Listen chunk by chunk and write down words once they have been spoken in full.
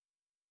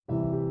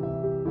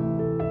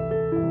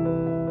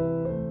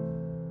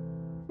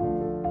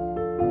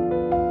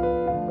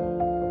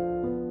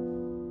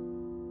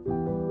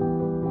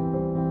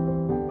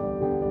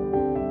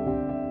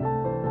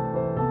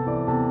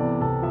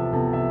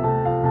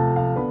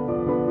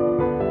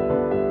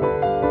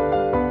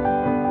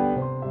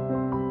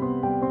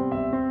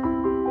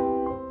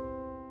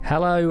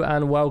Hello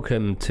and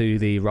welcome to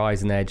the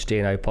Rising Edge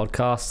D&O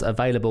podcast,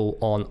 available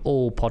on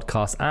all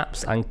podcast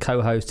apps and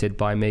co-hosted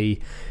by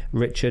me,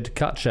 Richard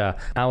Cutcher.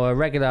 Our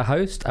regular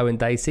host, Owen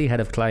Dacey, Head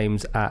of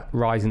Claims at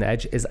Rising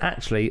Edge, is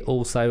actually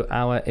also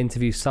our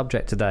interview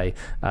subject today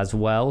as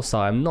well, so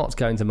I'm not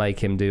going to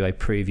make him do a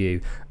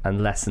preview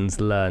and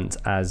lessons learnt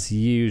as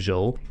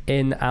usual.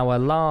 In our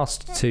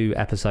last two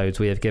episodes,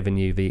 we have given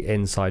you the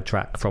inside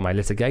track from a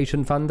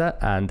litigation funder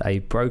and a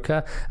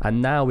broker,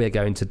 and now we are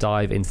going to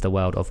dive into the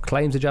world of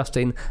claims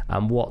adjusting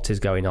and what is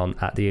going on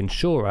at the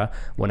insurer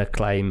when a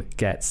claim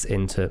gets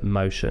into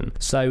motion.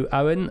 So,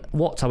 Owen,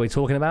 what are we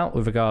talking about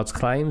with regards to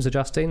claims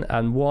adjusting,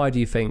 and why do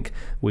you think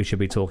we should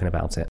be talking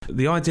about it?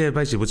 The idea,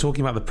 basically, we're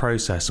talking about the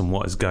process and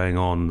what is going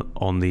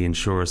on the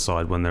insurer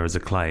side when there is a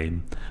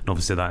claim, and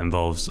obviously that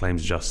involves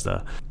claims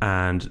adjuster.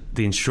 And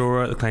the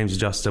insurer, the claims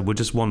adjuster, we're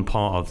just one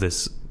part of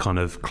this kind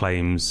of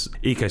claims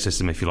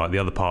ecosystem, if you like. The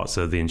other parts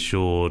are the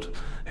insured,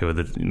 who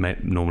are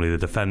normally the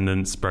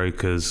defendants,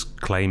 brokers,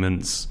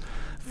 claimants,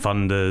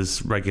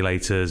 funders,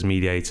 regulators,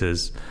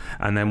 mediators.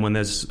 And then when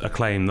there's a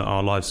claim that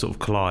our lives sort of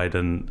collide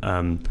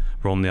and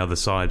we're on the other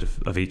side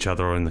of each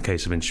other, or in the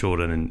case of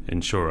insured and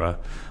insurer,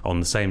 on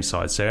the same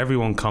side. So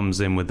everyone comes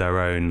in with their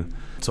own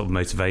sort of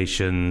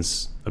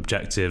motivations,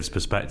 objectives,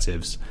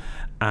 perspectives,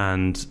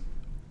 and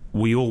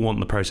we all want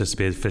the process to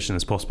be as efficient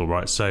as possible,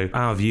 right? So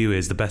our view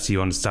is the better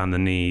you understand the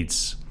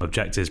needs,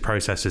 objectives,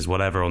 processes,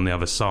 whatever on the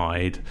other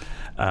side,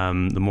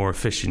 the more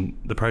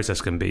efficient the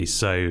process can be.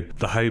 So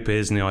the hope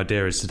is, and the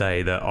idea is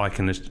today, that I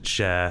can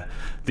share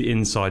the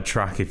inside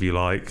track, if you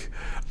like,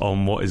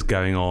 on what is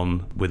going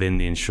on within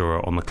the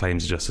insurer on the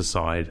claims adjuster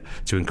side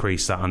to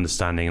increase that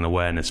understanding and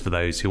awareness for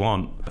those who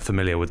aren't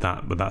familiar with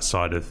that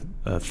side of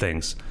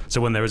things.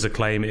 So when there is a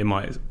claim, it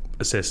might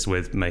assist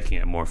with making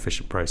it a more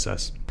efficient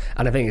process.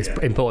 And I think it's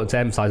important to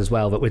emphasise as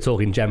well that we're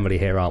talking generally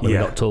here, aren't we?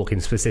 We're not talking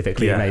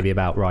specifically maybe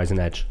about Rising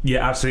Edge.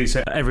 Yeah, absolutely.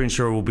 So every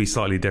insurer will be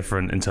slightly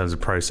different in terms of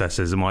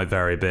processes. It might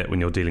vary a bit when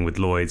you're dealing with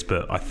Lloyd's,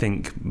 but I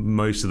think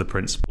most of the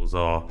principles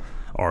are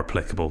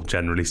applicable,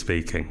 generally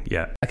speaking.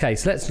 Yeah. Okay,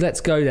 so let's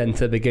go then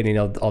to the beginning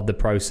of the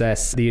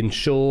process. The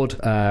insured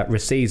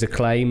receives a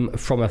claim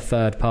from a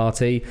third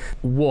party.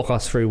 Walk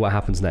us through what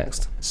happens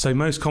next. So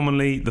most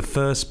commonly, the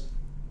first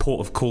port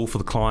of call for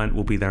the client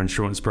will be their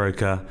insurance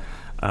broker.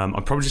 I'm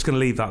probably just going to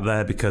leave that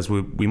there because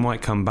we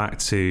might come back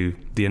to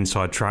the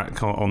inside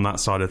track on that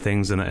side of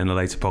things in a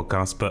later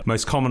podcast. But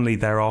most commonly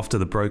thereafter,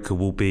 the broker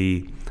will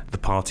be the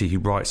party who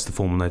writes the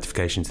formal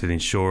notification to the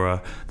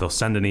insurer. They'll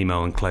send an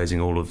email enclosing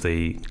all of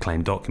the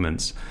claim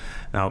documents.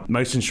 Now,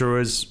 most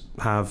insurers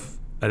have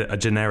a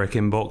generic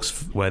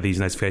inbox where these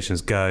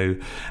notifications go,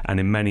 and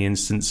in many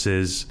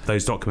instances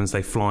those documents,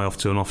 they fly off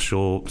to an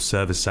offshore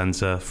service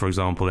centre, for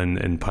example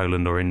in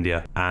Poland or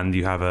India, and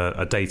you have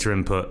a data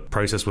input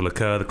process will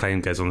occur. The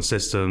claim goes on the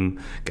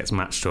system, gets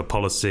matched to a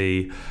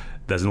policy.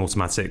 There's an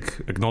automatic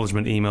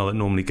acknowledgement email that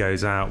normally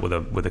goes out with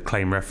a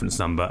claim reference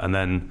number, and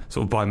then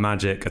sort of by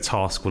magic a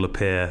task will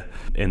appear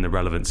in the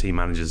relevant team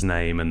manager's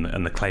name,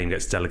 and the claim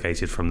gets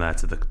delegated from there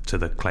to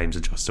the claims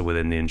adjuster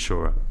within the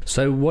insurer.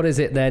 So what is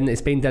it then?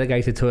 It's been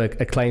delegated to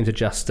a claims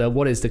adjuster.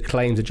 What is the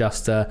claims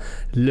adjuster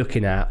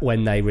looking at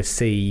when they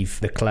receive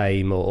the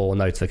claim or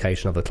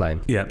notification of the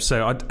claim? Yeah,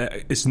 so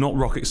it's not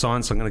rocket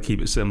science. I'm going to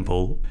keep it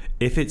simple.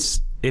 If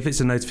it's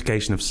a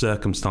notification of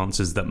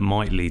circumstances that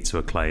might lead to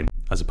a claim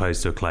as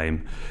opposed to a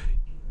claim,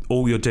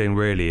 all you're doing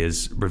really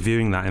is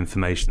reviewing that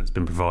information that's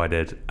been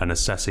provided and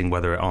assessing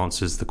whether it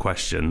answers the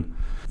question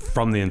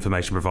from the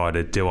information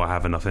provided. Do I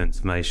have enough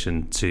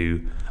information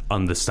to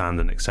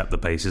understand and accept the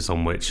basis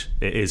on which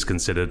it is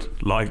considered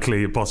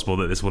likely possible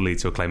that this will lead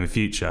to a claim in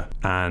future?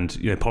 And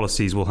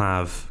policies will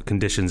have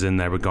conditions in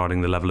there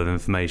regarding the level of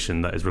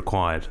information that is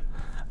required.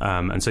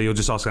 And so you're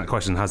just asking that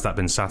question, has that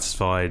been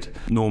satisfied?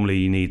 Normally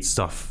you need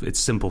stuff, it's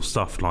simple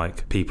stuff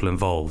like people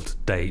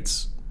involved,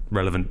 dates,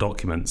 relevant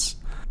documents.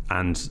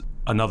 And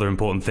another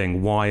important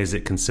thing, why is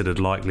it considered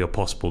likely or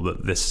possible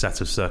that this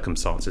set of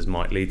circumstances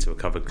might lead to a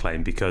covered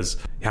claim? Because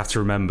you have to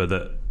remember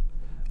that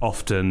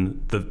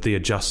often the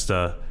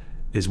adjuster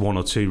is one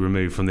or two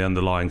removed from the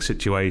underlying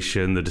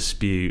situation, the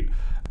dispute,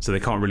 so they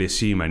can't really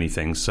assume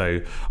anything.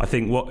 So I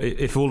think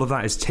if all of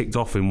that is ticked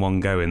off in one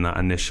go in that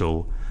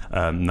initial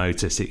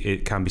notice,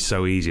 it can be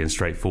so easy and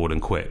straightforward and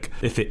quick.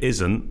 If it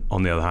isn't,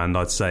 on the other hand,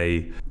 I'd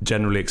say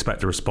generally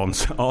expect a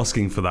response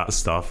asking for that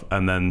stuff,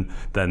 and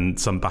then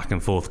some back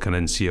and forth can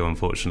ensue,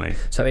 unfortunately.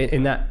 So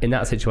in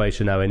that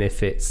situation, Owen,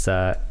 if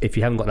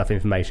you haven't got enough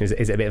information,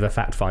 is it a bit of a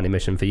fact-finding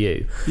mission for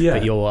you? Yeah.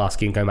 But you're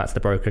going back to the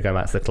broker, going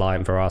back to the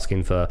client for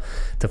asking to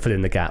fill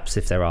in the gaps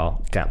if there are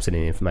gaps in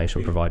the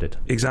information provided.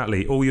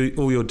 Exactly. All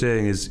you're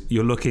doing is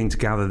you're looking to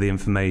gather the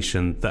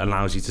information that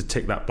allows you to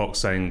tick that box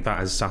saying that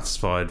has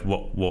satisfied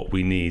what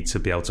we need to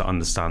be able to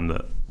understand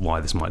why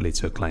this might lead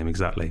to a claim.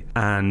 Exactly.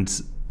 And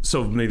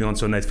sort of moving on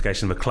to a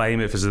notification of a claim,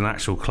 if it's an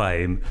actual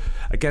claim,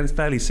 again, it's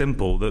fairly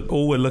simple. That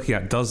all we're looking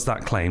at, does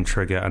that claim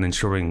trigger an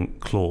insuring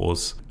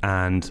clause?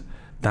 And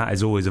that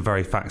is always a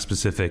very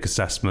fact-specific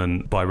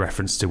assessment by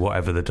reference to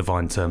whatever the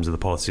defined terms of the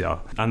policy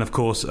are. And of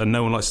course, and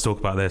no one likes to talk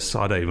about this,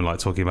 I don't even like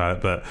talking about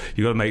it, but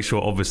you've got to make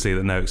sure, obviously,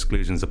 that no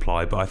exclusions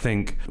apply. But I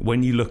think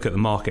when you look at the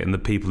market and the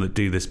people that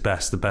do this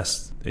best, the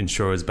best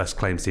insurers, best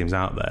claims teams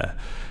out there,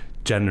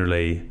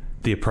 generally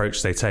the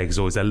approach they take is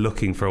always they're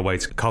looking for a way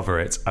to cover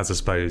it as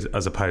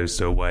opposed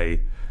to a way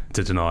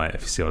to deny it,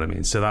 if you see what I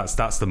mean. So that's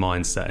the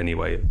mindset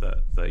anyway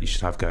that you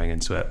should have going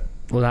into it.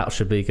 Well, that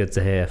should be good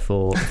to hear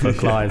for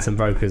clients and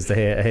brokers to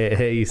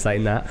hear you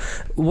saying that.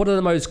 What are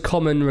the most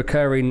common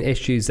recurring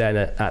issues then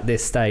at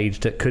this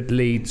stage that could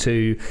lead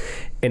to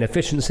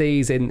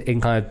inefficiencies in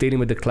kind of dealing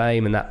with the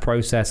claim and that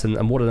process?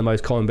 And what are the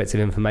most common bits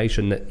of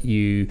information that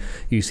you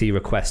see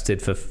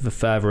requested for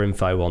further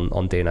info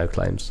on D&O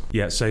claims?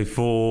 Yeah, so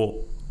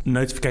for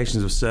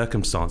notifications of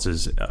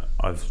circumstances,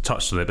 I've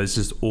touched on it, but it's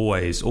just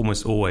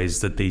almost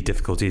always that the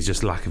difficulty is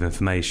just lack of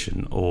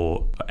information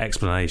or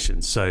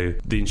explanation. So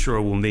the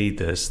insurer will need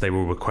this, they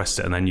will request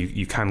it, and then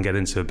you can get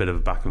into a bit of a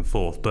back and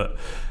forth. But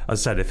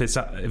as I said, if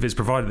it's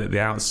provided at the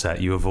outset,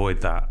 you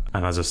avoid that.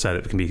 And as I said,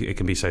 it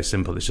can be so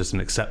simple. It's just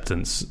an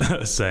acceptance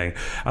saying.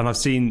 And I've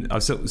seen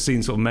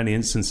sort of many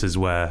instances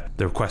where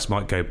the request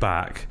might go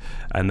back,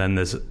 and then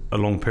there's a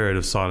long period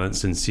of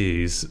silence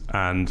ensues,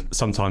 and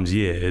sometimes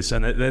years.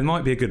 And there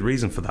might be a good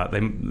reason for that.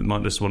 They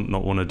might just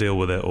not want to deal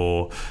with it,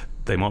 or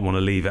they might want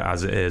to leave it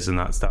as it is, and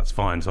that's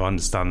fine. So I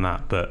understand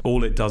that. But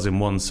all it does in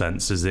one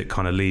sense is it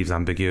kind of leaves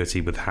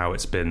ambiguity with how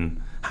it's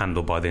been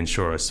handled by the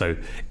insurer. So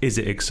is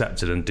it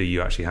accepted, and do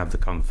you actually have the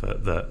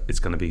comfort that it's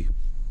going to be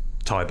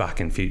tie back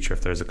in future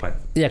if there is a claim?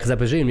 Yeah, because I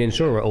presume the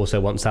insurer also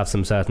wants to have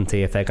some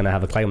certainty if they're going to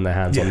have a claim on their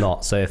hands or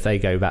not. So if they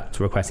go back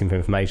to requesting for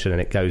information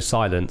and it goes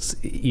silent,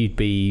 you'd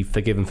be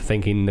forgiven for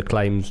thinking the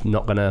claim's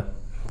not going to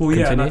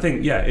continue. And I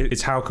think,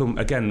 it's how come,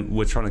 again,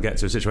 we're trying to get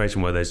to a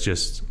situation where there's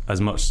just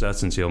as much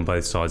certainty on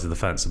both sides of the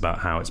fence about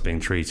how it's being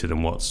treated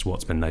and what's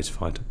been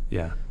notified.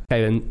 Yeah.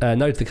 Okay, and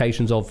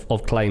notifications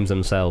of claims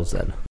themselves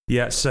then?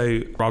 Yeah, so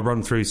I'll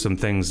run through some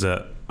things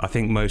that I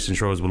think most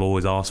insurers will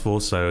always ask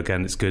for. So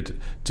again, it's good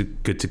to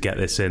get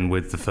this in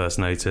with the first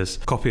notice.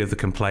 Copy of the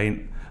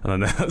complaint. And I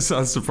know that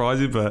sounds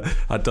surprising, but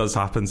that does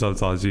happen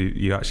sometimes.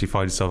 You actually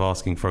find yourself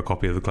asking for a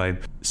copy of the claim.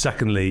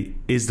 Secondly,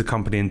 is the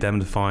company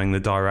indemnifying the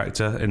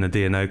director in a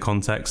D&O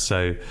context?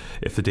 So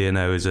if the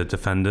D&O is a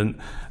defendant,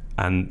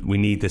 and we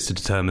need this to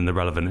determine the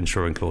relevant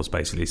insuring clause,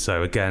 basically.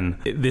 So again,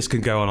 this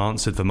can go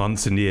unanswered for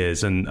months and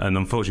years, and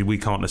unfortunately we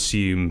can't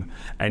assume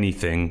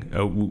anything.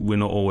 We're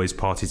not always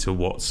party to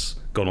what's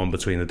gone on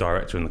between the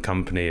director and the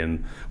company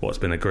and what's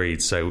been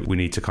agreed, so we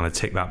need to kind of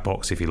tick that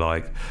box, if you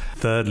like.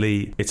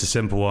 Thirdly, it's a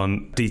simple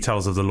one: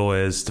 details of the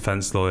lawyers,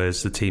 defence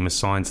lawyers, the team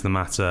assigned to the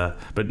matter,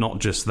 but not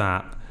just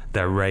that,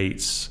 their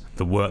rates,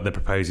 the work they're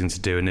proposing to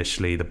do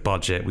initially, the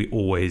budget. We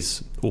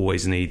always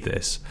need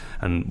this,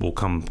 and we'll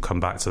come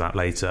back to that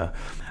later.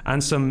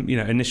 And some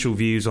initial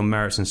views on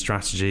merits and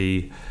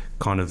strategy,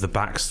 kind of the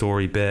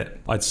backstory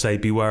bit. I'd say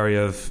be wary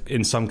of,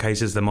 in some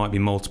cases there might be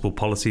multiple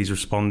policies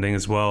responding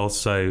as well,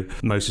 so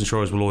most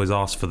insurers will always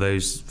ask for the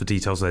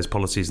details of those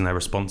policies and their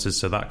responses,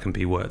 so that can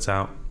be worked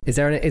out. Is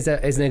there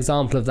an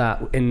example of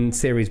that in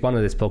series 1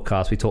 of this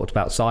podcast? We talked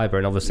about cyber,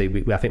 and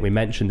obviously I think we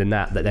mentioned in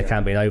that there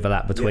can be an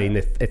overlap between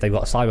if they've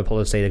got a cyber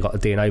policy, they've got a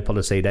D&O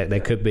policy, there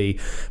could be,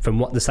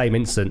 from the same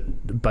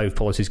instant, both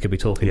policies could be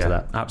talking to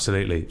that.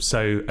 Absolutely.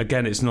 So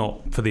again, it's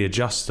not for the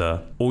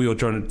adjuster. All you're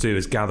trying to do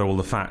is gather all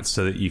the facts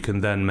so that you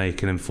can then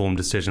make an informed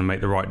decision,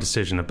 make the right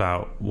decision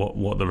about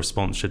what the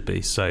response should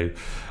be. So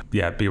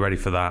be ready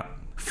for that.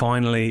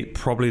 Finally,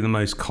 probably the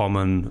most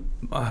common,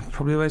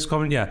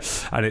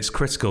 and it's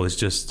critical, is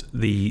just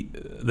the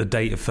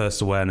date of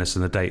first awareness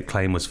and the date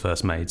claim was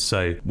first made.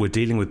 So we're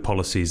dealing with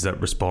policies that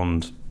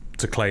respond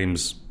to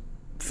claims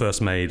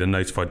first made and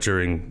notified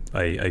during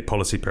a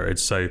policy period.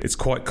 So it's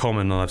quite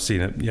common, and I've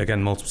seen it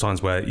again multiple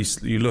times, where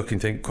you look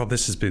and think, God,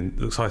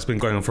 looks like it's been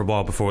going on for a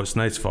while before it's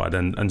notified.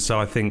 And so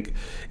I think,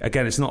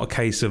 again, it's not a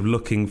case of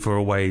looking for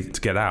a way to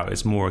get out.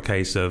 It's more a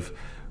case of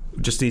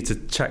just need to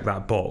check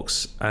that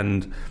box,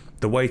 and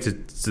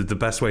the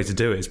best way to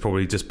do it is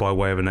probably just by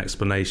way of an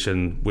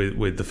explanation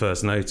with the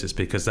first notice,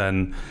 because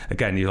then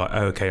again you're like,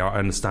 oh, okay, I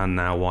understand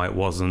now why it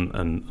wasn't,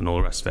 and all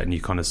the rest of it, and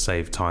you kind of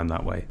save time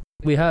that way.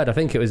 We heard, I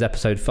think it was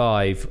episode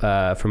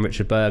 5 from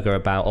Richard Berger,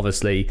 about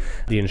obviously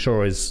the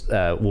insurers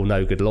will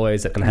know good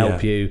lawyers that can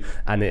help you,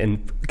 and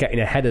in getting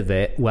ahead of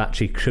it will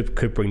actually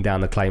could bring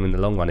down the claim in the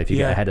long run if you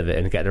get ahead of it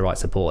and get the right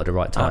support at the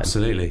right time.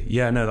 Absolutely.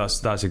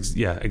 That's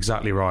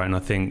exactly right. And I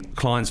think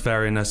clients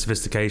vary in their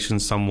sophistication.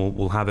 Some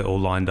will have it all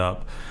lined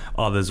up,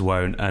 others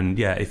won't. And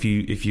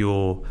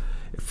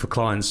for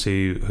clients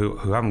who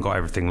haven't got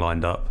everything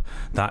lined up,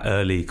 that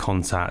early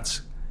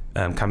contact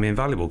can be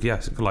invaluable.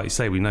 Yes, like you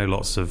say, we know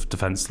lots of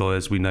defence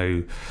lawyers. We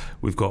know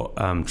we've got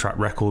track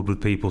record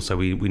with people, so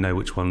we know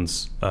which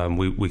ones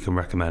we can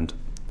recommend.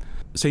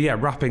 So yeah,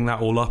 wrapping that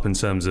all up in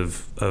terms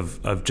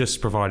of just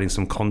providing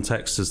some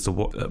context as to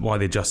why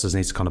the adjusters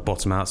need to kind of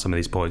bottom out some of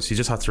these points. You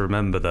just have to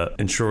remember that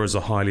insurers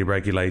are highly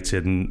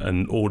regulated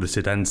and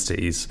audited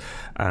entities,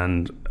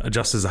 and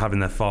adjusters are having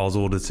their files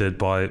audited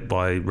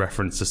by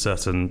reference to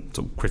certain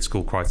sort of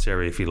critical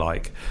criteria, if you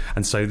like.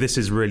 And so this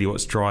is really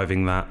what's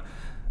driving that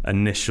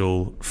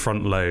initial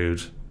front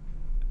load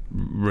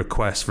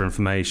request for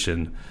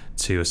information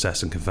to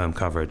assess and confirm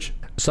coverage.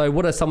 So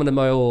what are some of the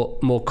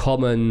more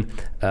common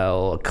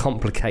or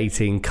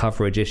complicating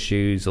coverage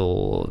issues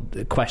or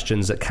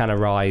questions that can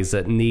arise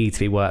that need to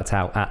be worked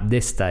out at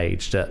this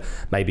stage that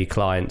maybe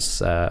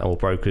clients or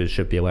brokers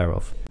should be aware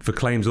of? For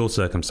claims or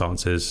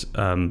circumstances,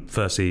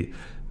 firstly,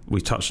 we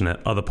touched on it,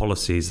 other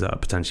policies that are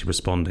potentially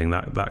responding,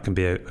 that can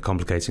be a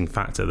complicating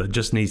factor that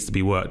just needs to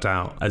be worked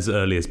out as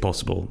early as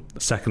possible.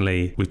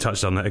 Secondly, we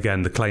touched on it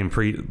again, the claim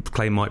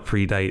might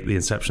predate the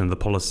inception of the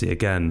policy.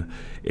 Again,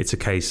 it's a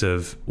case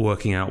of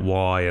working out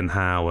why and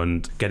how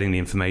and getting the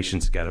information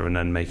together and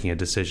then making a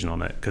decision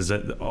on it. Because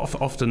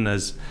often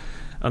there's,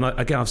 and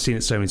I've seen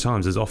it so many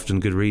times, there's often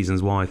good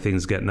reasons why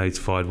things get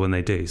notified when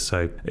they do.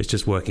 So it's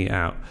just working it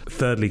out.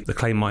 Thirdly, the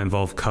claim might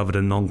involve covered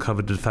and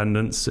non-covered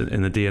defendants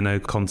in the D&O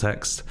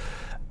context,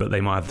 but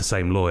they might have the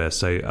same lawyer.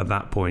 So at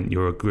that point,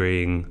 you're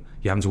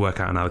having to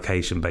work out an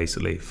allocation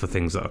basically for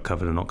things that are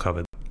covered and not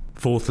covered.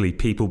 Fourthly,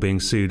 people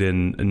being sued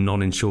in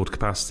non-insured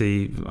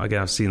capacity.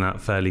 Again, I've seen that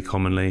fairly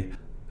commonly.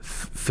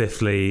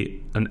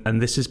 Fifthly,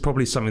 and this is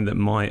probably something that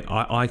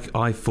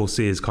I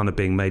foresee as kind of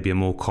being maybe a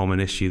more common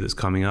issue that's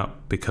coming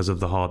up because of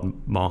the hard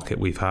market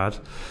we've had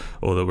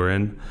or that we're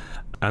in,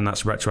 and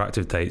that's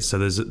retroactive dates. So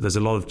there's a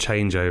lot of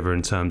changeover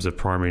in terms of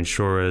primary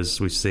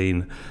insurers we've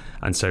seen,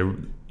 and so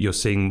you're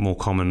seeing more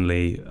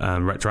commonly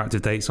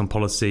retroactive dates on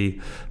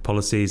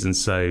policies, and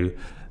so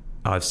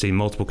I've seen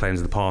multiple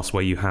claims in the past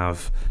where you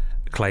have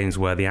claims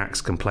where the act's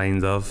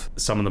complained of.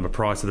 Some of them are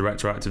prior to the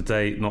retroactive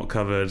date, not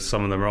covered.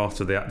 Some of them are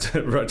after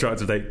the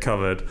retroactive date,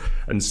 covered.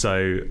 And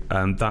so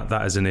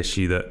that is an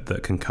issue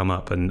that can come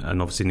up and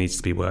obviously needs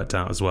to be worked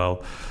out as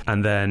well.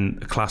 And then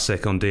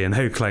classic on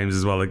D&O claims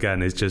as well,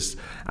 again, is just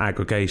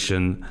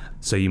aggregation.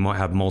 So you might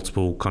have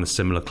multiple kind of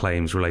similar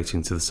claims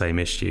relating to the same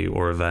issue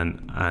or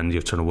event, and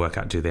you're trying to work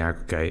out, do they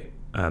aggregate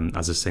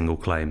as a single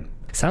claim?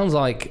 Sounds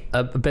like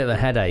a bit of a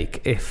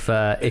headache if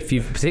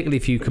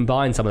you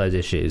combine some of those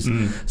issues.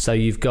 So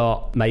you've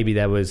got, maybe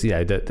there was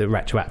the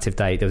retroactive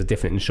date, there was a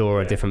different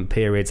insurer, different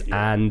periods,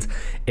 and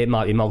it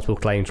might be multiple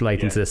claims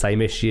relating to the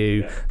same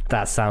issue.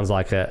 That sounds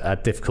like a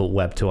difficult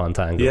web to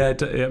untangle. Yeah,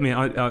 I mean,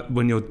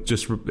 when you're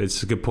just,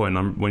 it's a good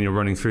point. When you're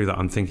running through that,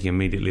 I'm thinking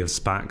immediately of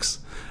SPACs,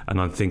 and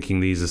I'm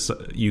thinking these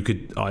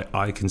are,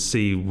 I can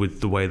see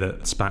with the way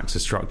that SPACs are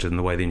structured and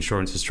the way the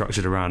insurance is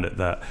structured around it,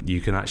 that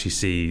you can actually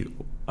see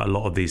a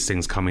lot of these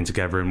things coming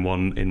together in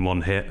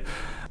one hit.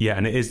 Yeah,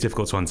 and it is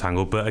difficult to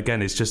untangle, but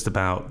again, it's just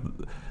about,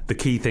 the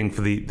key thing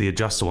for the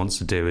adjuster wants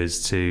to do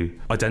is to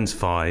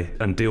identify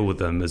and deal with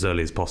them as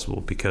early as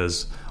possible,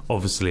 because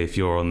obviously if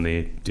you're on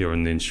the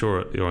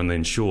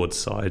insured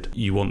side,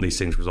 you want these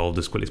things resolved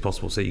as quickly as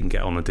possible so you can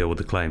get on and deal with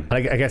the claim.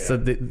 I guess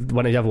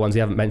one of the other ones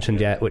you haven't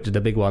mentioned yet, which is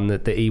the big one,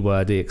 the E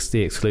word, the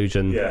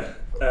exclusion. Yeah.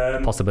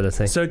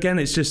 Possibility. So again,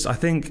 it's just, I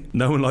think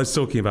no one likes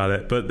talking about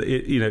it, but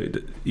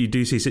you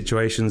do see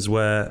situations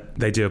where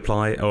they do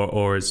apply,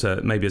 or it's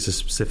maybe it's a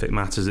specific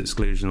matters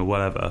exclusion or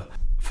whatever.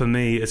 For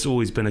me, it's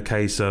always been a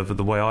case of,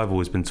 the way I've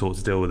always been taught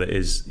to deal with it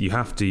is you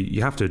have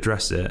to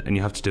address it, and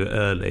you have to do it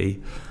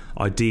early.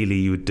 Ideally,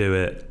 you would do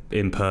it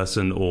in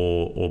person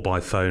or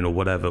by phone or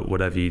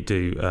whatever you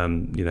do,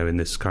 in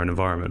this current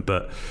environment.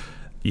 But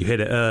you hit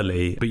it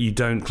early, but you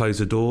don't close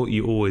the door.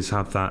 You always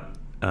have that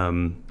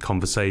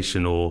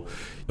conversation, or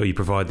you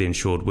provide the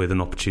insured with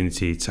an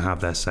opportunity to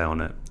have their say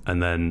on it,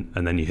 and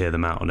then you hear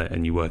them out on it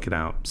and you work it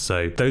out.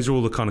 So those are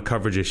all the kind of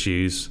coverage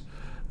issues.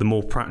 The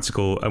more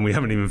practical, and we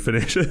haven't even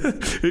finished.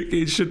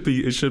 it should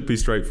be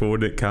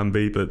straightforward. It can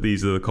be, but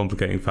these are the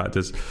complicating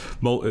factors.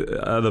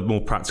 Other more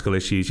practical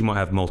issues, you might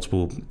have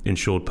multiple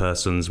insured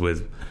persons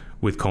with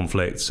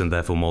conflicts, and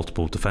therefore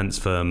multiple defence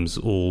firms,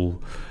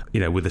 all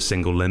with a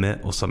single limit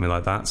or something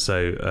like that.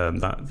 So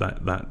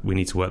that we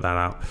need to work that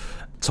out.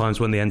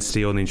 Times when the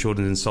entity or the insured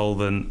is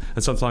insolvent,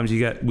 and sometimes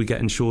we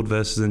get insured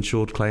versus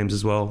insured claims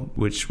as well,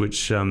 which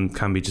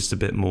can be just a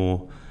bit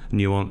more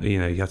nuanced.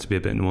 You have to be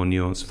a bit more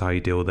nuanced with how you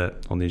deal with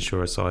it on the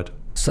insurer side.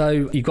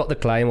 So you've got the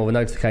claim or the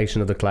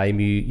notification of the claim.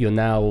 You're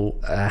now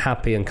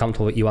happy and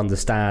comfortable that you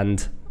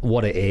understand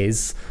what it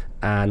is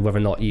and whether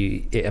or not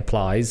it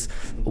applies.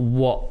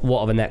 What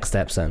are the next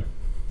steps then?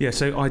 Yeah,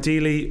 so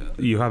ideally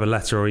you have a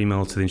letter or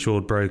email to the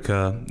insured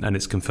broker, and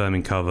it's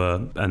confirming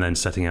cover and then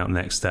setting out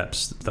next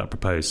steps that are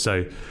proposed.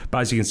 So, but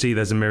as you can see,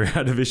 there's a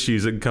myriad of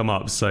issues that can come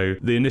up. So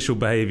the initial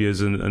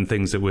behaviours and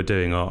things that we're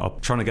doing are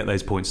trying to get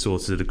those points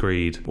sorted,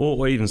 agreed,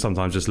 or even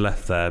sometimes just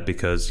left there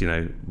because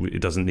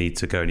it doesn't need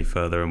to go any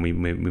further and we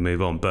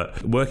move on.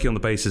 But working on the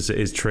basis it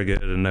is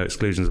triggered and no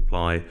exclusions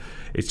apply,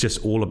 it's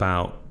just all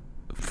about,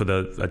 for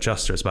the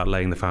adjuster, it's about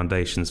laying the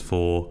foundations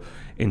for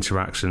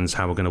interactions,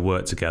 how we're going to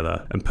work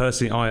together. And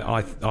personally,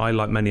 I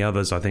like many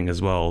others, I think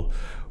as well,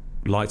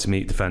 like to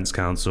meet defence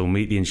counsel,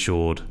 meet the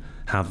insured,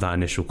 have that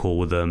initial call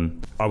with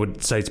them. I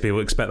would say to people,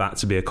 expect that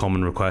to be a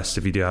common request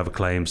if you do have a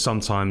claim.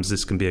 Sometimes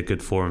this can be a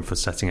good forum for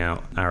setting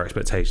out our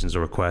expectations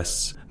or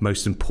requests.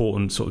 Most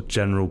important sort of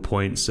general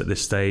points at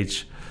this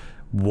stage: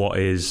 what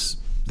is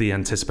the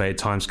anticipated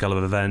timescale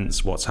of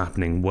events, what's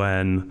happening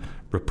when,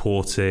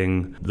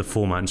 reporting, the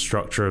format and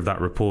structure of that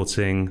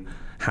reporting,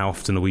 how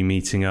often are we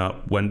meeting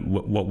up,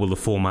 what will the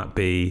format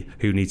be,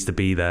 who needs to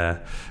be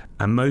there.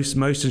 And most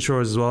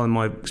insurers as well, in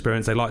my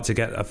experience, they like to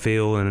get a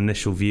feel, an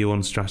initial view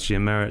on strategy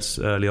and merits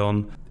early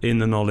on, in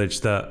the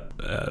knowledge that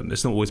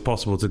it's not always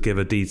possible to give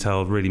a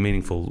detailed, really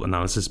meaningful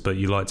analysis, but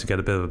you like to get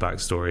a bit of a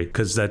backstory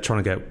because they're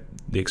trying to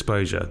get the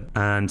exposure.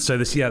 And so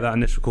that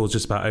initial call is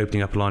just about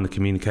opening up a line of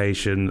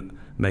communication,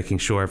 making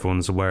sure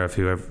everyone's aware of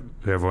who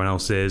everyone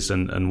else is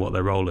and what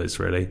their role is,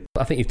 really.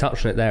 I think you've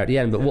touched on it there at the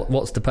end, but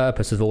what's the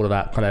purpose of all of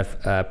that kind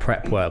of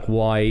prep work?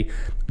 Why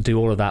do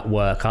all of that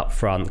work up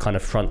front, kind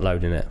of front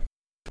loading it?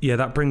 Yeah,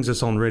 that brings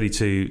us on really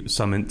to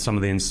some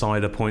of the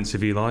insider points,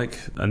 if you like.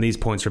 And these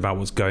points are about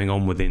what's going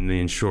on within the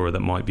insurer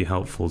that might be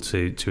helpful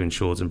to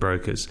insureds and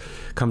brokers.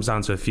 It comes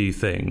down to a few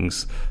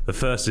things. The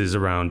first is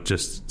around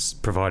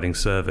just providing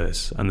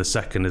service, and the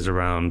second is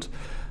around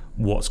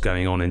what's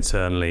going on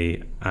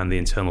internally and the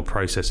internal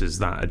processes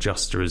that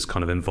adjuster is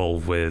kind of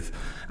involved with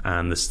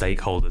and the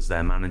stakeholders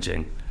they're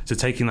managing. So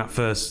taking that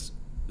first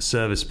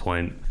service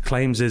point,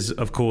 claims is,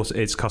 of course,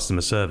 it's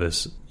customer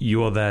service.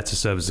 You are there to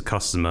service the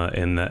customer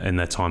in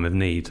their time of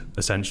need,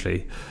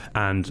 essentially.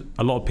 And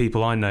a lot of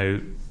people I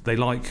know, they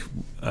like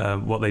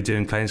what they do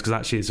in claims because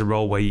actually it's a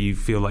role where you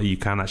feel like you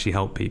can actually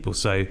help people.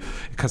 So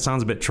it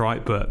sounds a bit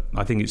trite, but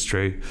I think it's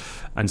true.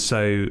 And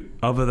so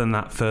other than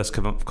that first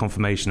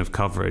confirmation of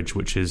coverage,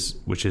 which is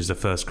the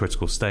first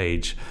critical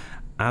stage,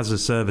 as a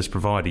service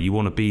provider, you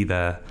want to be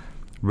there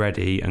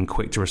ready and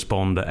quick to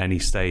respond at any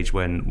stage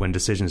when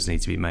decisions need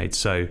to be made.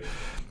 So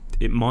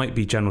it might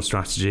be general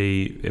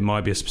strategy, it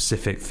might be a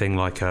specific thing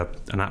like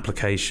an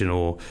application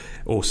or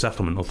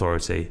settlement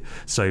authority.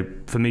 So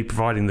for me,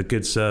 providing the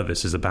good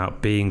service is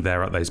about being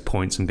there at those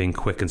points and being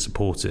quick and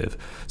supportive.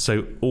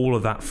 So all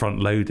of that front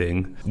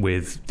loading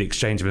with the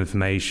exchange of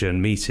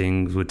information,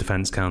 meetings with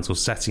defence counsel,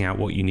 setting out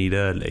what you need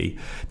early,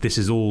 this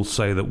is all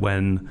so that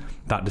when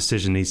that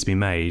decision needs to be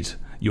made,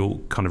 you're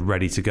kind of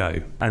ready to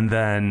go. And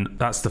then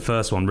that's the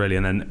first one, really.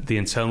 And then the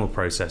internal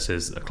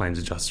processes a claims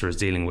adjuster is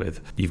dealing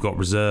with. You've got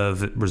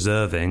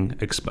reserving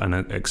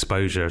and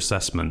exposure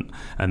assessment,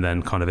 and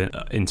then kind of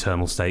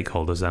internal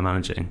stakeholders they're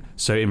managing.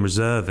 So in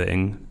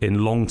reserving,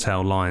 in long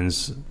tail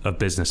lines of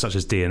business, such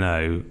as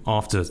D&O,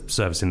 after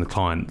servicing the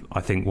client, I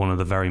think one of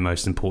the very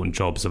most important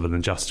jobs of an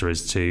adjuster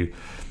is to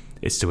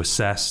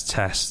assess,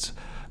 test,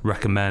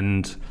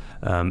 recommend,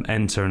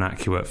 enter an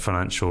accurate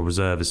financial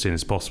reserve as soon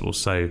as possible.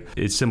 So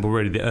it's simple,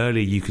 really. The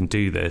earlier you can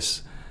do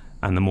this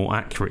and the more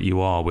accurate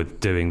you are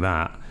with doing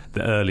that,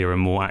 the earlier and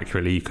more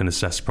accurately you can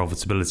assess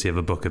profitability of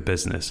a book of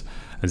business.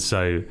 And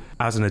so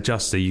as an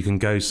adjuster, you can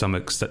go to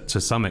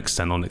some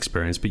extent on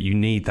experience, but you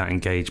need that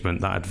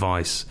engagement, that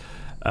advice.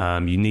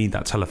 You need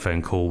that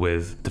telephone call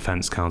with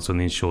defence counsel and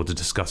the insured to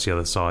discuss the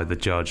other side, the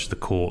judge, the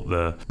court,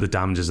 the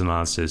damages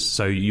analysis.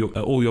 So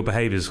all your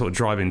behaviours sort of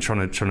driving,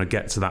 trying to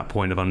get to that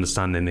point of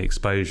understanding the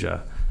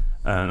exposure,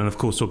 and of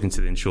course talking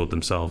to the insured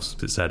themselves.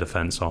 It's their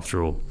defence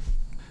after all.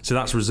 So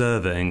that's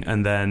reserving,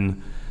 and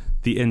then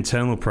the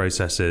internal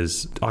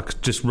processes, I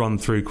could just run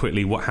through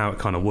quickly how it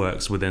kind of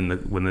works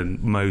within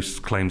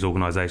most claims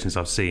organisations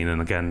I've seen,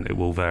 and again, it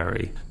will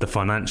vary. The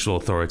financial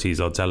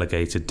authorities are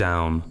delegated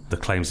down the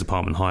claims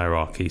department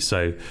hierarchy,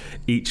 so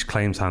each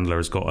claims handler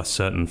has got a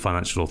certain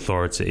financial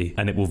authority,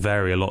 and it will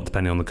vary a lot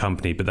depending on the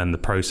company, but then the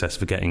process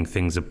for getting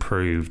things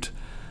approved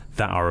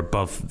that are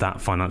above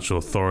that financial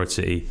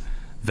authority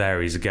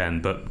varies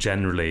again, but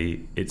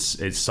generally it's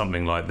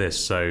something like this.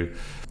 So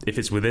if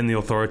it's within the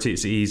authority,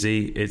 it's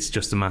easy. It's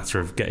just a matter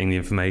of getting the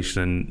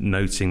information and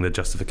noting the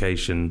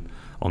justification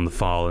on the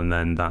file, and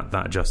then that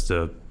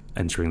adjuster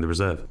entering the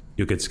reserve.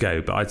 You're good to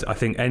go. But I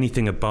think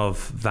anything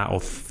above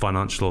that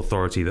financial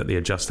authority that the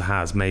adjuster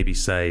has, maybe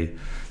say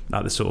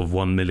at the sort of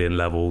 1 million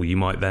level, you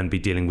might then be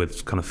dealing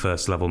with kind of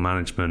first level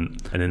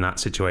management. And in that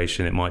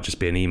situation, it might just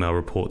be an email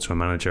report to a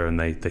manager and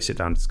they sit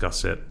down and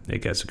discuss it.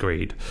 It gets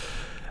agreed.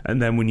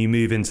 And then when you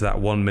move into that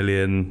 1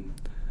 million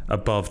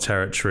above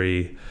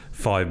territory,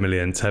 5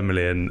 million, 10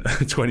 million,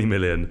 20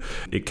 million,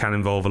 it can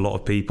involve a lot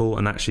of people,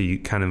 and actually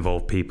can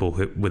involve people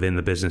within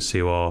the business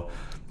who are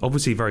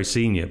obviously very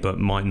senior but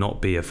might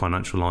not be a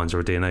financial lines or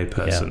a D&O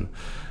person.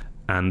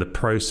 Yeah. And the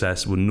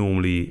process would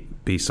normally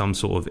be some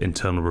sort of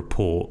internal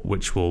report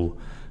which will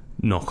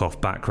knock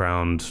off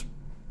background,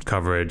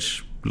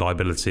 coverage,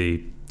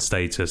 liability,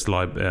 status,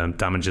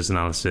 damages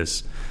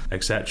analysis,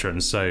 etc.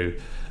 And so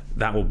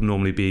that will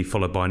normally be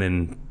followed by an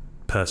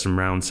in-person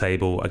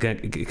roundtable. Again,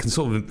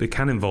 it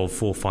can involve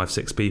 4, 5,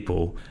 6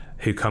 people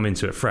who come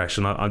into it fresh.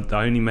 And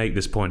I only make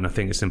this point, and I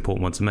think it's an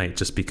important one to make,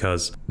 just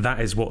because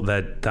that is what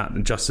that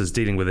adjuster's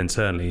dealing with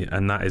internally,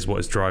 and that is what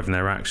is driving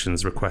their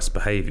actions, requests,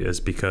 behaviours,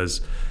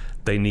 because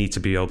they need to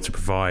be able to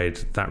provide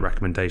that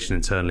recommendation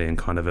internally in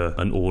kind of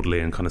an orderly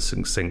and kind of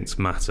succinct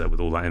matter with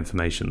all that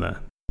information there.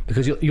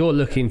 Because you're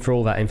looking for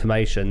all that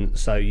information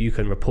so you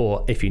can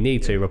report, if you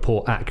need to,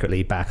 report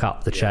accurately back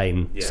up the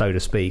chain, so to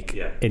speak,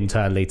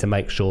 internally, to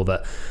make sure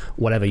that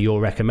whatever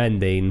you're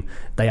recommending,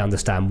 they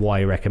understand why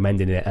you're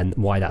recommending it and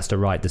why that's the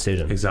right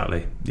decision.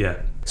 Exactly,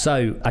 yeah.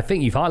 So I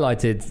think you've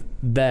highlighted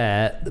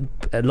there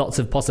lots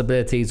of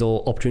possibilities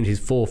or opportunities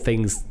for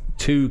things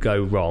to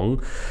go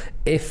wrong.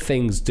 If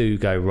things do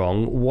go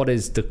wrong, what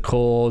is the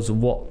cause?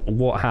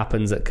 What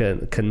happens that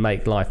can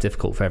make life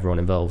difficult for everyone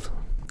involved?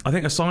 I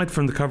think aside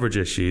from the coverage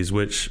issues,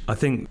 which I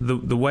think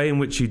the way in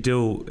which you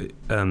deal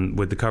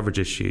with the coverage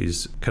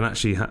issues can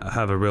actually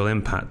have a real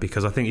impact,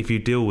 because I think if you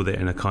deal with it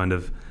in a kind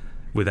of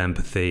with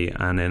empathy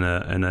and in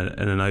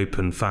an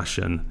open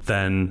fashion,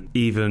 then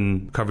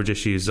even coverage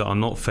issues that are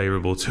not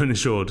favourable to an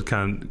insured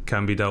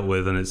can be dealt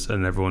with,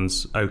 and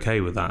everyone's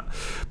okay with that.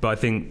 But I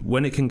think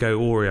when it can go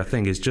awry, I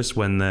think is just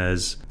when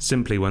there's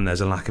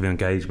a lack of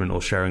engagement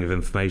or sharing of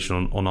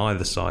information on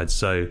either side.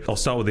 So I'll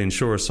start with the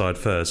insurer side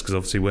first, because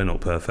obviously we're not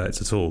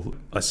perfect at all.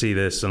 I see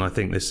this, and I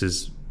think this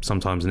is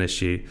sometimes an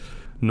issue.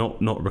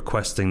 Not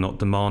requesting, not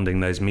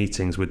demanding those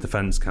meetings with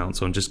Defence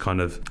Counsel and just kind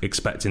of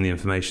expecting the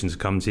information to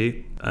come to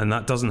you. And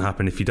that doesn't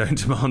happen if you don't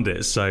demand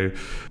it. So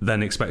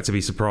then expect to be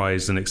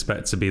surprised and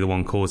expect to be the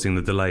one causing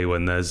the delay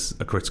when there's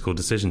a critical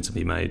decision to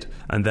be made.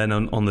 And then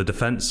on the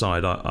defence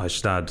side, I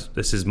should add,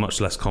 this is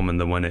much less common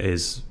than when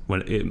it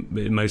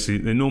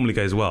normally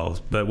goes well.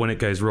 But when it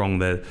goes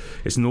wrong,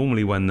 it's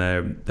normally when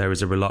there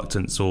is a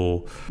reluctance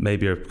or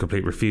maybe a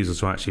complete refusal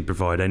to actually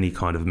provide any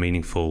kind of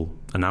meaningful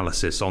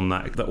analysis on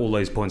that all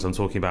those points I'm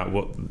talking about,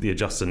 what the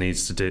adjuster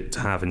needs to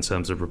have in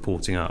terms of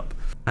reporting up.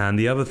 And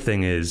the other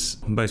thing is,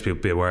 most people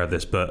will be aware of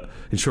this, but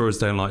insurers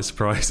don't like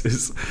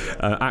surprises.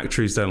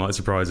 Actuaries don't like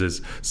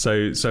surprises.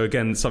 So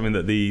again, something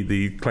that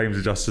the claims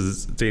adjuster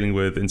is dealing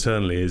with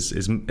internally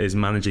is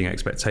managing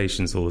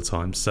expectations all the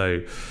time.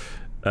 So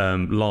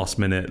last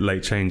minute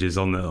late changes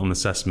on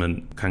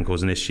assessment can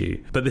cause an issue.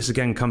 But this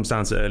again comes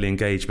down to early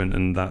engagement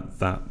and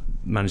that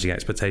managing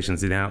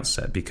expectations at the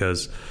outset,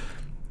 because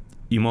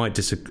you might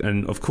disagree,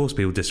 and of course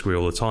people disagree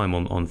all the time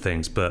on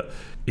things, but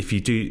if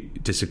you do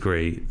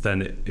disagree,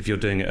 then if you're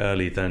doing it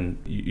early, then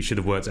you should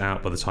have worked it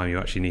out by the time you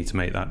actually need to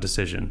make that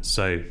decision.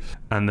 So,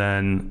 and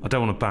then I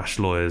don't want to bash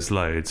lawyers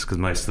loads, because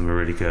most of them are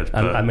really good.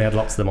 And we had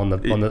lots of them on the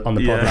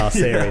podcast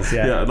series.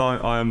 Yeah, and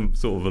I am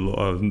sort of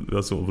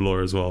a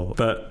lawyer as well.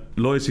 But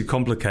lawyers who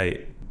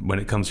complicate when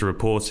it comes to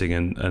reporting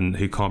and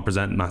who can't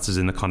present matters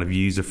in a kind of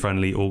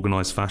user-friendly,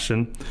 organised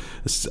fashion,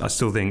 I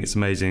still think it's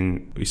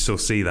amazing we still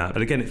see that.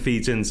 But again, it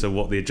feeds into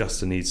what the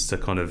adjuster needs to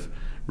kind of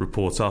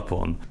report up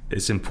on.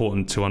 It's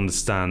important to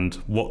understand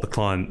what the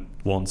client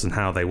wants and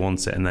how they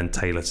want it, and then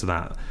tailor to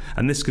that.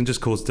 And this can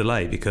just cause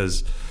delay,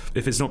 because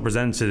if it's not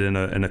presented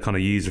in a kind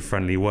of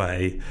user-friendly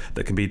way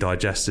that can be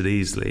digested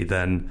easily,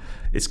 then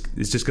it's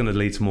just going to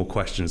lead to more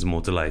questions and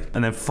more delay.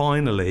 And then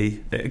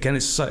finally, again,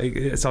 it's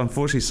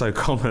unfortunately so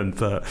common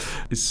that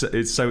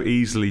it's so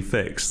easily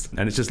fixed,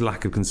 and it's just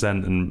lack of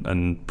consent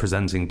and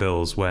presenting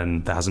bills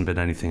when there hasn't been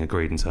anything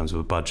agreed in terms of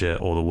a budget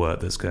or the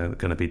work that's going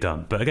to be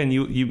done. But again,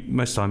 you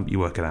most of the time you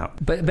work it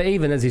out. But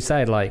even as you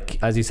said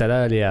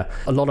earlier,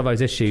 a lot of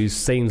those issues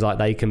seems like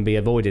they can be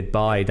avoided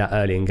by that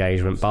early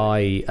engagement,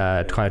 by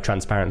kind of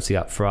transparency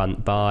up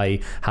front,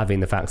 by having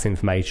the facts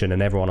information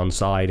and everyone on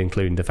side,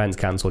 including Defence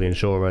Counsel, the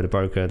insurer, the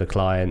broker, the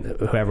client,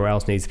 whoever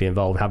else needs to be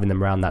involved, having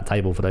them around that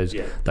table for those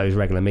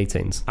regular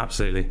meetings.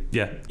 Absolutely,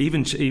 yeah.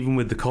 Even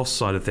with the cost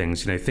side of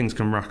things, things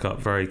can rack up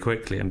very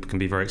quickly and can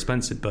be very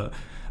expensive. But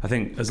I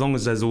think as long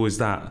as there's always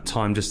that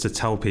time just to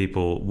tell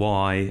people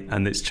why,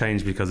 and it's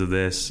changed because of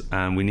this,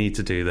 and we need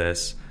to do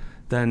this,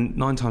 then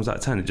 9 times out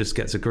of 10 it just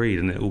gets agreed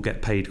and it will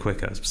get paid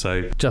quicker.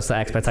 So just that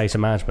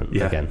expectation management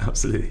again.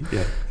 Absolutely,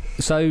 yeah.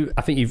 So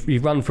I think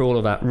you've run through all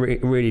of that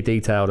really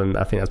detailed, and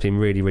I think that's been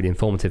really, really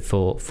informative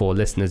for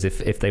listeners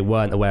if they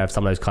weren't aware of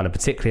some of those kind of,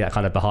 particularly that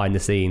kind of behind the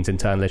scenes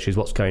internal issues,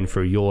 what's going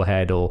through your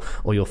head or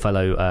your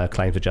fellow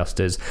claims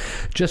adjusters.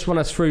 Just run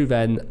us through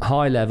then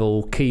high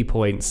level key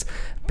points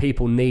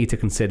people need to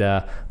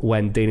consider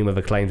when dealing with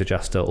a claims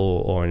adjuster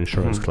or an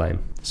insurance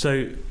claim.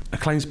 So a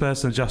claims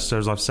person adjuster,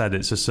 as I've said,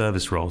 it's a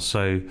service role.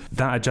 So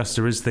that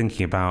adjuster is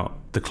thinking about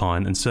the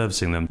client and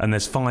servicing them. And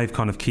there's 5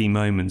 kind of key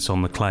moments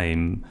on the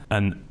claim.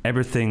 And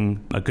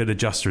everything a good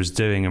adjuster is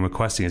doing and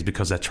requesting is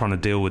because they're trying to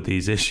deal with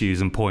these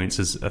issues and points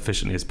as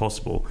efficiently as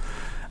possible.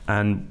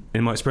 And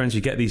in my experience,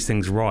 you get these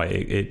things right,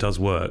 it does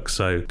work.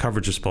 So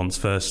coverage response,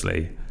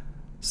 firstly,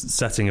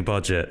 setting a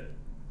budget,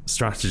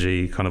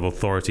 strategy, kind of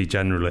authority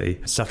generally,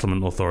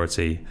 settlement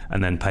authority,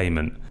 and then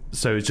payment.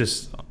 So it's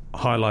just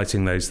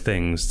highlighting those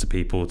things to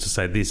people to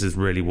say this is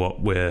really what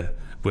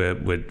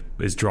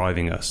is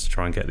driving us to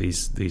try and get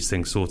these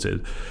things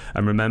sorted.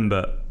 And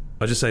remember,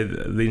 I just say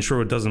the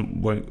insurer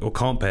won't or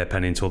can't pay a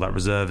penny until that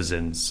reserve is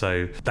in.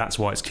 So that's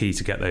why it's key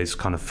to get those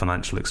kind of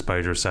financial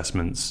exposure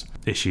assessments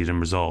issued and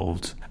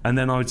resolved. And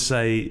then I would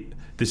say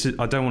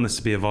I don't want this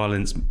to be a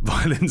violence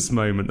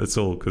moment at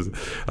all, because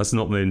that's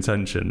not the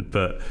intention,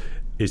 but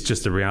it's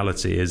just the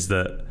reality is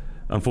that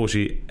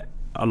unfortunately,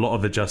 a lot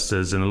of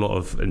adjusters and a lot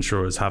of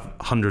insurers have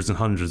hundreds and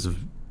hundreds of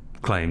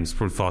claims,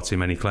 probably far too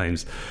many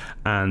claims.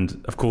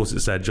 And of course,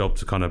 it's their job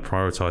to kind of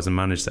prioritise and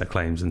manage their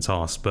claims and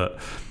tasks. But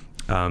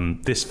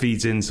this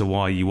feeds into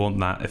why you want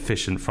that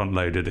efficient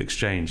front-loaded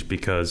exchange,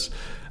 because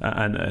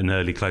an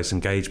early close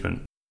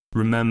engagement.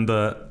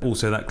 Remember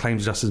also that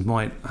claims adjusters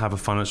might have a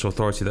financial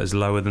authority that is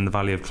lower than the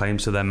value of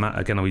claims. So they're,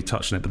 again, we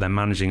touched on it, but they're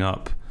managing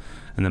up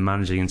and they're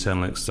managing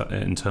internal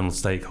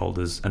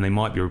stakeholders, and they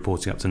might be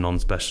reporting up to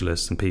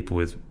non-specialists and people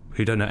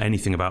who don't know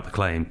anything about the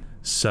claim.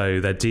 So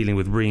they're dealing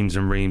with reams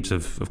and reams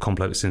of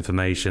complex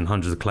information,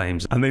 hundreds of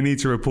claims, and they need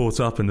to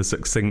report up in a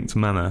succinct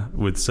manner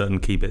with certain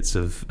key bits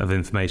of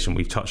information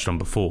we've touched on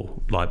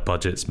before, like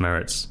budgets,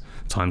 merits,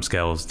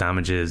 timescales,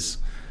 damages,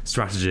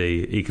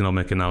 strategy,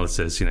 economic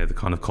analysis, the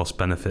kind of cost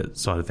benefit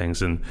side of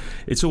things. And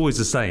it's always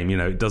the same,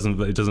 it doesn't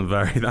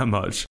vary that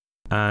much.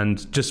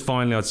 And just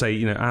finally, I'd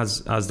say,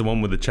 as the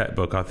one with the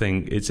checkbook, I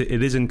think it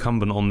is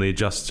incumbent on the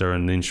adjuster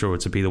and the insurer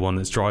to be the one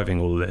that's driving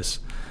all of this.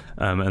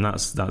 And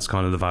that's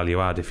kind of the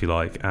value add, if you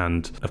like.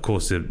 And of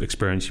course, the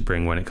experience you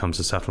bring when it comes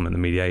to settlement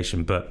and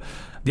mediation. But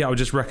yeah, I would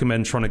just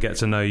recommend trying to get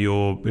to know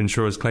your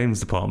insurer's claims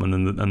department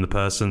and the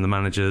person, the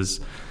managers,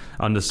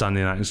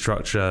 understanding that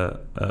structure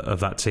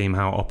of that team,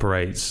 how it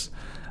operates,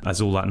 as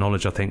all that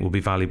knowledge, I think, will be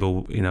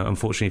valuable,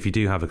 unfortunately, if you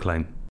do have a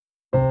claim.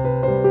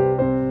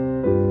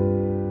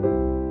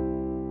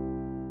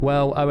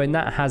 Well, Owen,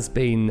 that has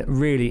been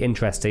really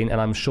interesting,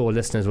 and I'm sure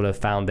listeners will have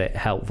found it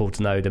helpful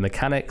to know the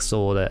mechanics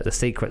or the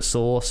secret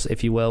sauce,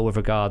 if you will, with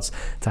regards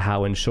to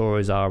how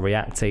insurers are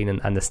reacting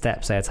and the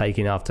steps they are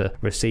taking after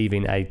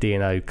receiving a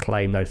D&O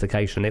claim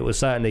notification. It was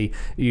certainly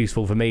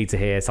useful for me to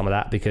hear some of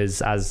that,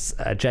 because as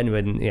a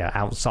genuine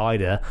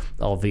outsider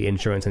of the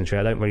insurance industry,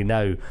 I don't really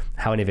know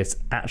how any of this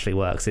actually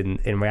works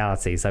in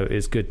reality, so it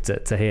was good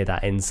to hear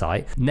that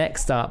insight.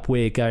 Next up,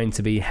 we're going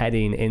to be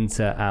heading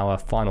into our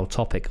final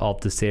topic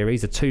of the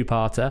series, a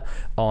two-parter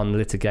on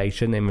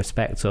litigation in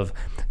respect of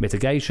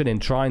mitigation in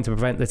trying to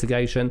prevent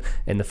litigation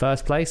in the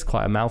first place,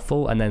 quite a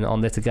mouthful, and then on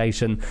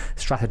litigation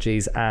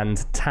strategies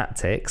and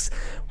tactics.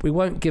 We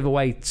won't give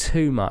away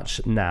too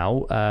much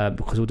now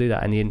because we'll do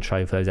that in the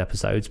intro for those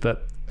episodes,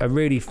 but a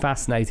really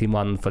fascinating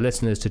one for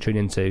listeners to tune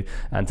into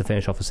and to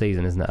finish off the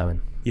season, isn't it,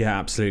 Owen? Yeah,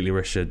 absolutely,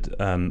 Richard.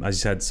 As you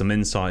said, some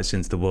insights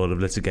into the world of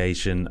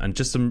litigation and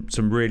just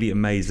some really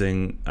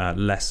amazing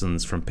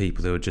lessons from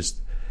people who are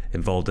just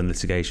involved in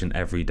litigation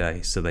every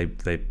day, so they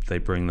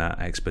bring that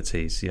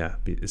expertise. Yeah,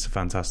 it's a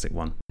fantastic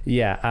one.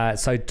 Yeah,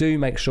 so do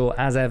make sure,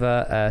 as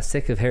ever,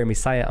 sick of hearing me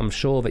say it, I'm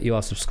sure that you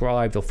are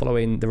subscribed or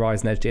following the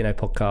Rising Edge D&O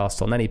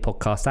podcast on any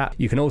podcast app.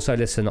 You can also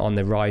listen on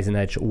the Rising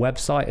Edge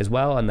website as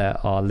well, and there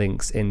are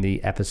links in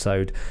the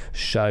episode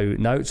show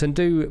notes. And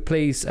do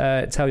please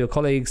tell your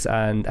colleagues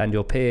and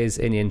your peers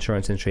in the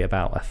insurance industry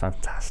about a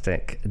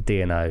fantastic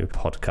D&O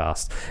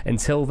podcast.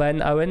 Until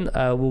then, Owen,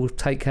 we'll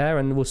take care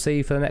and we'll see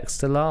you for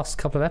the last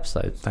couple of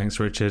episodes. Thanks,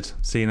 Richard.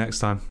 See you next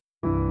time.